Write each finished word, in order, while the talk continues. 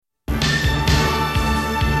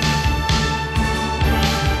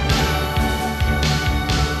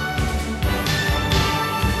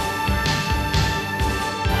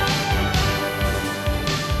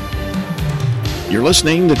You're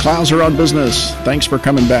listening to Clouser on Business. Thanks for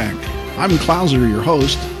coming back. I'm Clouser, your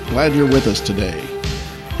host. Glad you're with us today.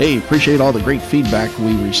 Hey, appreciate all the great feedback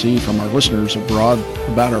we receive from our listeners abroad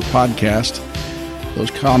about our podcast.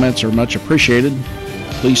 Those comments are much appreciated.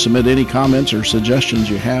 Please submit any comments or suggestions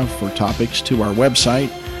you have for topics to our website,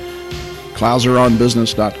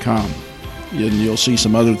 clouseronbusiness.com. And you'll see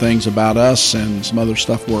some other things about us and some other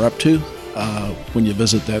stuff we're up to when you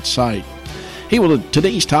visit that site. Hey, well,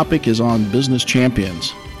 today's topic is on business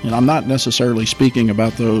champions. And I'm not necessarily speaking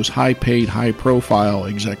about those high-paid, high-profile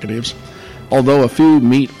executives, although a few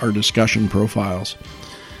meet our discussion profiles,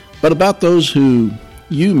 but about those who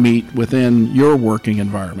you meet within your working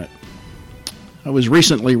environment. I was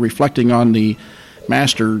recently reflecting on the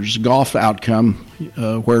Masters golf outcome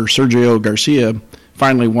where Sergio Garcia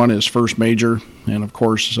finally won his first major and, of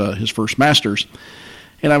course, his first Masters.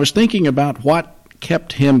 And I was thinking about what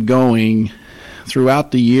kept him going throughout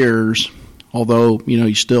the years, although,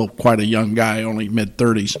 he's still quite a young guy, only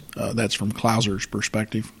mid-30s. That's from Clouser's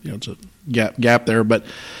perspective. It's a gap there. But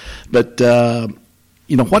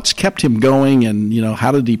what's kept him going and,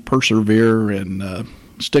 how did he persevere and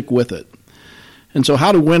stick with it? And so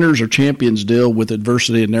how do winners or champions deal with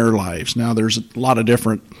adversity in their lives? Now, there's a lot of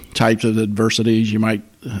different types of adversities. You might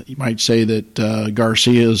say that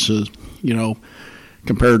Garcia's,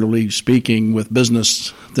 comparatively speaking, with business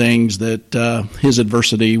things, that his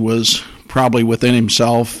adversity was probably within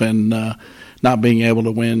himself and not being able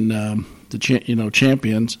to win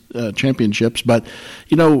championships. But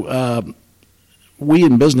we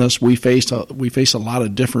in business we face a lot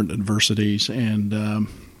of different adversities, and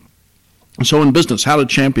so in business, how do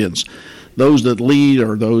champions, those that lead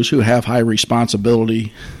or those who have high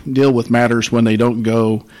responsibility, deal with matters when they don't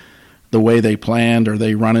go the way they planned or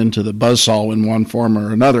they run into the buzzsaw in one form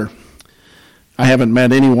or another? I haven't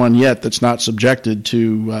met anyone yet that's not subjected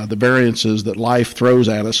to the variances that life throws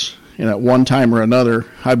at us. And at one time or another,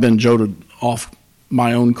 I've been jolted off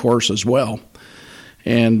my own course as well.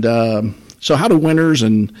 And so how do winners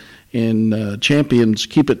and champions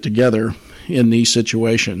keep it together in these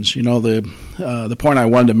situations? The point I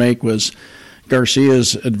wanted to make was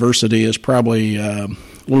Garcia's adversity is probably a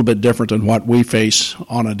little bit different than what we face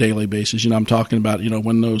on a daily basis. I'm talking about,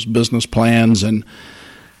 when those business plans and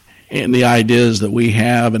the ideas that we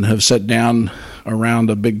have and have sat down around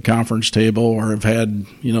a big conference table or have had,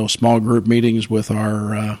 small group meetings with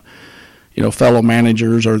our, fellow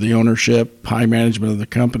managers or the ownership, high management of the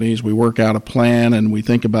companies. We work out a plan and we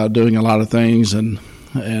think about doing a lot of things and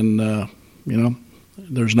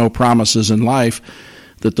there's no promises in life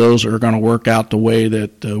that those are going to work out the way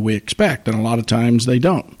that we expect, and a lot of times they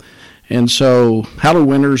don't. And so how do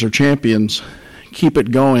winners or champions keep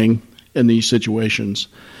it going in these situations?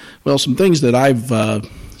 Well, some things that I've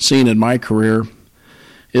seen in my career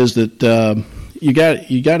is that you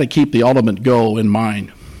got to keep the ultimate goal in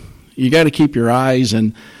mind. You got to keep your eyes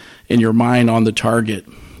and your mind on the target.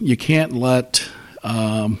 You can't let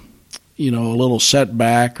a little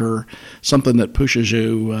setback or something that pushes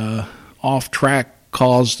you off track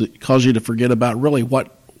cause you to forget about really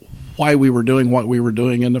why we were doing what we were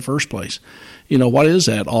doing in the first place. What is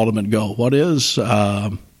that ultimate goal? What is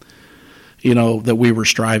that we were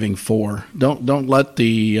striving for? Don't let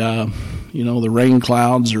the the rain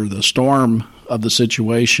clouds or the storm of the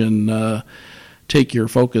situation take your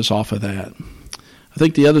focus off of that. I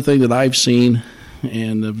think the other thing that I've seen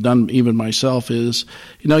and have done even myself is,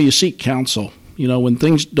 you seek counsel. When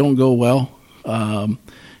things don't go well,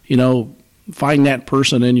 find that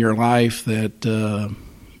person in your life that,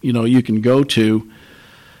 you can go to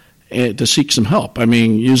seek some help. I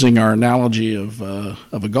mean, using our analogy of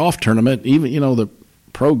a golf tournament, even, the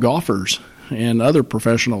pro golfers and other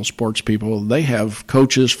professional sports people, they have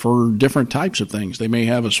coaches for different types of things. They may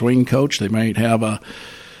have a swing coach. They might have a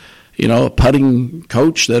putting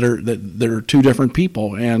coach that are two different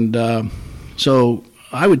people. And so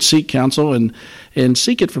I would seek counsel and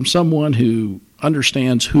seek it from someone who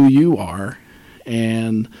understands who you are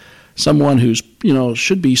and someone who's,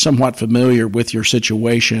 should be somewhat familiar with your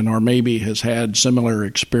situation or maybe has had similar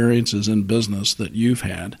experiences in business that you've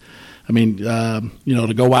had. I mean,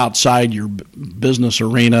 to go outside your business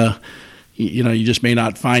arena, you just may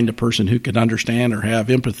not find a person who can understand or have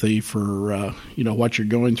empathy for, what you're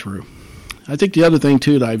going through. I think the other thing,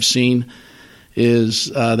 too, that I've seen is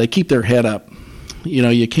they keep their head up.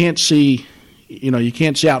 You can't see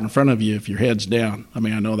out in front of you if your head's down. I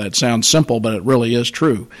mean, I know that sounds simple, but it really is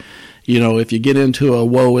true. If you get into a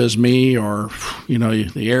woe is me or,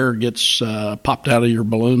 the air gets popped out of your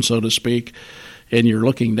balloon, so to speak, and you're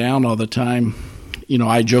looking down all the time,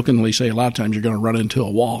 I jokingly say a lot of times you're going to run into a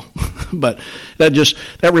wall. But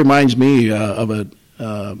that reminds me of a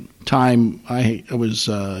time I was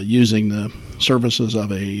using the services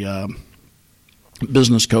of a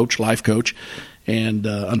business coach, life coach, and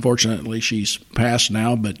unfortunately she's passed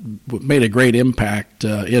now, but made a great impact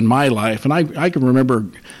in my life. And I can remember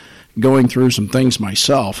going through some things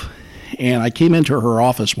myself, and I came into her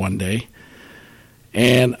office one day,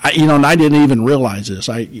 and I didn't even realize this.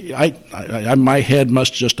 My head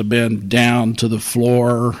must just have been down to the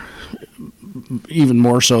floor, even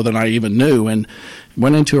more so than I even knew, and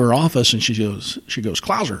went into her office, and she goes,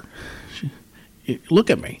 Clouser, look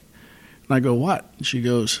at me. And I go, what? And she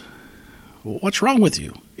goes, well, what's wrong with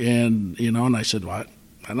you? And, and I said, well,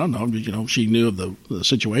 I don't know. She knew of the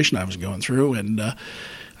situation I was going through, and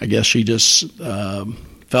I guess she just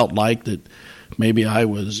felt like that maybe I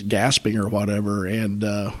was gasping or whatever. And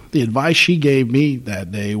the advice she gave me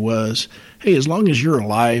that day was, hey, as long as you're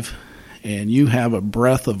alive and you have a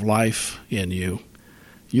breath of life in you,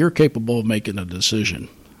 you're capable of making a decision.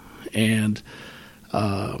 And,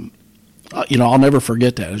 I'll never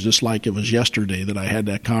forget that. It was just like it was yesterday that I had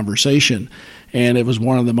that conversation. And it was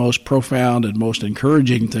one of the most profound and most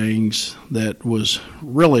encouraging things that was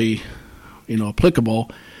really, applicable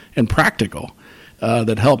and practical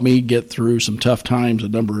that helped me get through some tough times a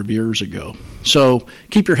number of years ago. So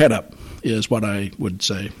keep your head up is what I would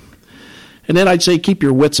say. And then I'd say keep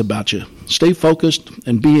your wits about you. Stay focused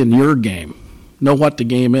and be in your game. Know what the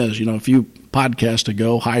game is. A few podcasts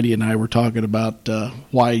ago, Heidi and I were talking about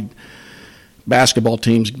why basketball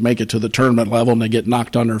teams make it to the tournament level and they get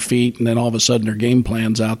knocked on their feet, and then all of a sudden their game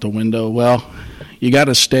plan's out the window. Well, you got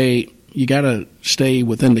to stay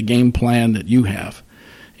within the game plan that you have.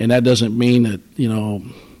 And that doesn't mean that,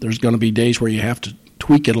 there's going to be days where you have to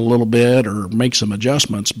tweak it a little bit or make some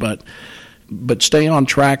adjustments, but stay on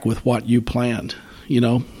track with what you planned.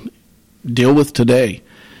 Deal with today.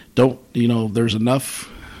 There's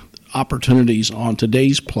enough opportunities on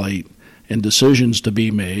today's plate and decisions to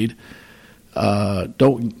be made.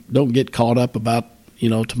 Don't get caught up about,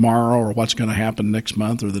 tomorrow or what's going to happen next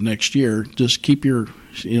month or the next year. Just keep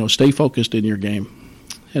stay focused in your game.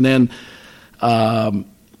 And then,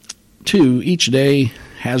 2, each day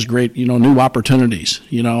has great, new opportunities.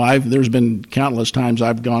 There's been countless times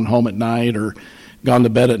I've gone home at night or gone to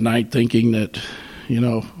bed at night thinking that,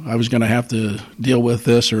 I was going to have to deal with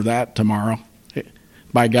this or that tomorrow.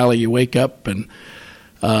 By golly, you wake up and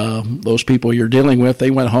those people you're dealing with, they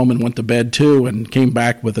went home and went to bed too and came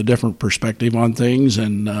back with a different perspective on things,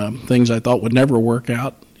 and things I thought would never work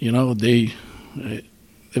out. It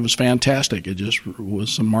was fantastic. It just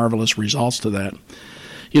was some marvelous results to that.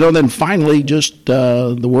 Then finally, just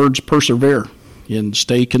the words persevere and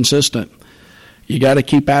stay consistent. You got to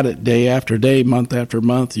keep at it day after day, month after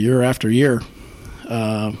month, year after year.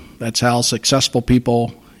 That's how successful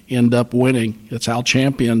people end up winning. That's how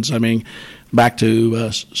champions, back to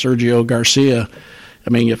Sergio Garcia.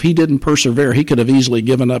 If he didn't persevere, he could have easily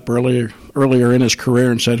given up earlier in his career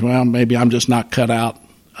and said, well, maybe I'm just not cut out,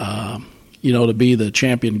 to be the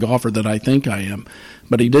champion golfer that I think I am.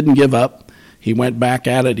 But he didn't give up. He went back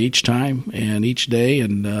at it each time and each day,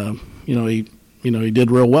 and he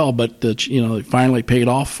did real well. But it finally paid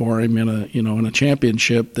off for him in a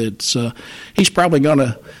championship. That's he's probably going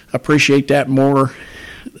to appreciate that more.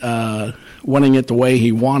 Winning it the way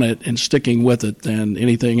he wanted and sticking with it than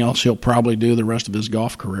anything else he'll probably do the rest of his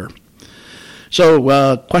golf career.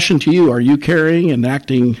 So, question to you, are you carrying and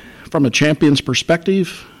acting from a champion's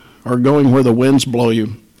perspective or going where the winds blow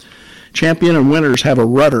you? Champion and winners have a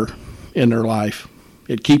rudder in their life.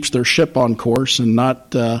 It keeps their ship on course, and not,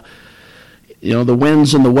 the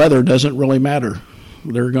winds and the weather doesn't really matter.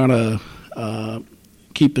 They're going to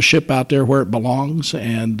keep the ship out there where it belongs,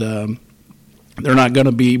 and they're not going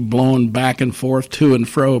to be blown back and forth to and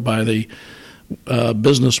fro by the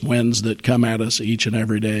business winds that come at us each and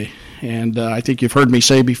every day. And I think you've heard me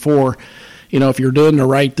say before, if you're doing the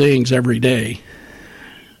right things every day,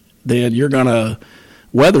 then you're going to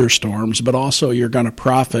weather storms, but also you're going to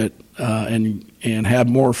profit and have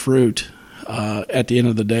more fruit at the end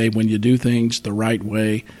of the day when you do things the right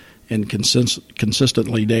way and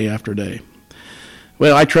consistently day after day.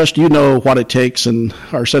 Well, I trust you know what it takes and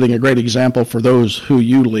are setting a great example for those who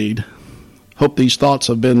you lead. Hope these thoughts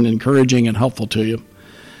have been encouraging and helpful to you.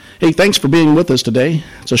 Hey, thanks for being with us today.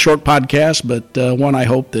 It's a short podcast, but one I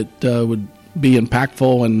hope that would be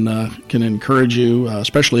impactful and can encourage you,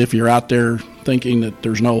 especially if you're out there thinking that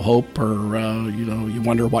there's no hope or, you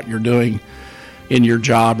wonder what you're doing in your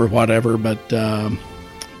job or whatever. But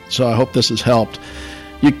so I hope this has helped.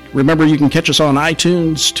 Remember, you can catch us on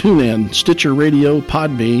iTunes, TuneIn, Stitcher Radio,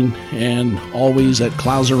 Podbean, and always at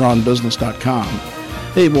ClouserOnBusiness.com.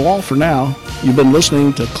 Hey, well, all for now. You've been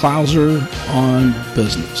listening to Clouser on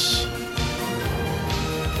Business.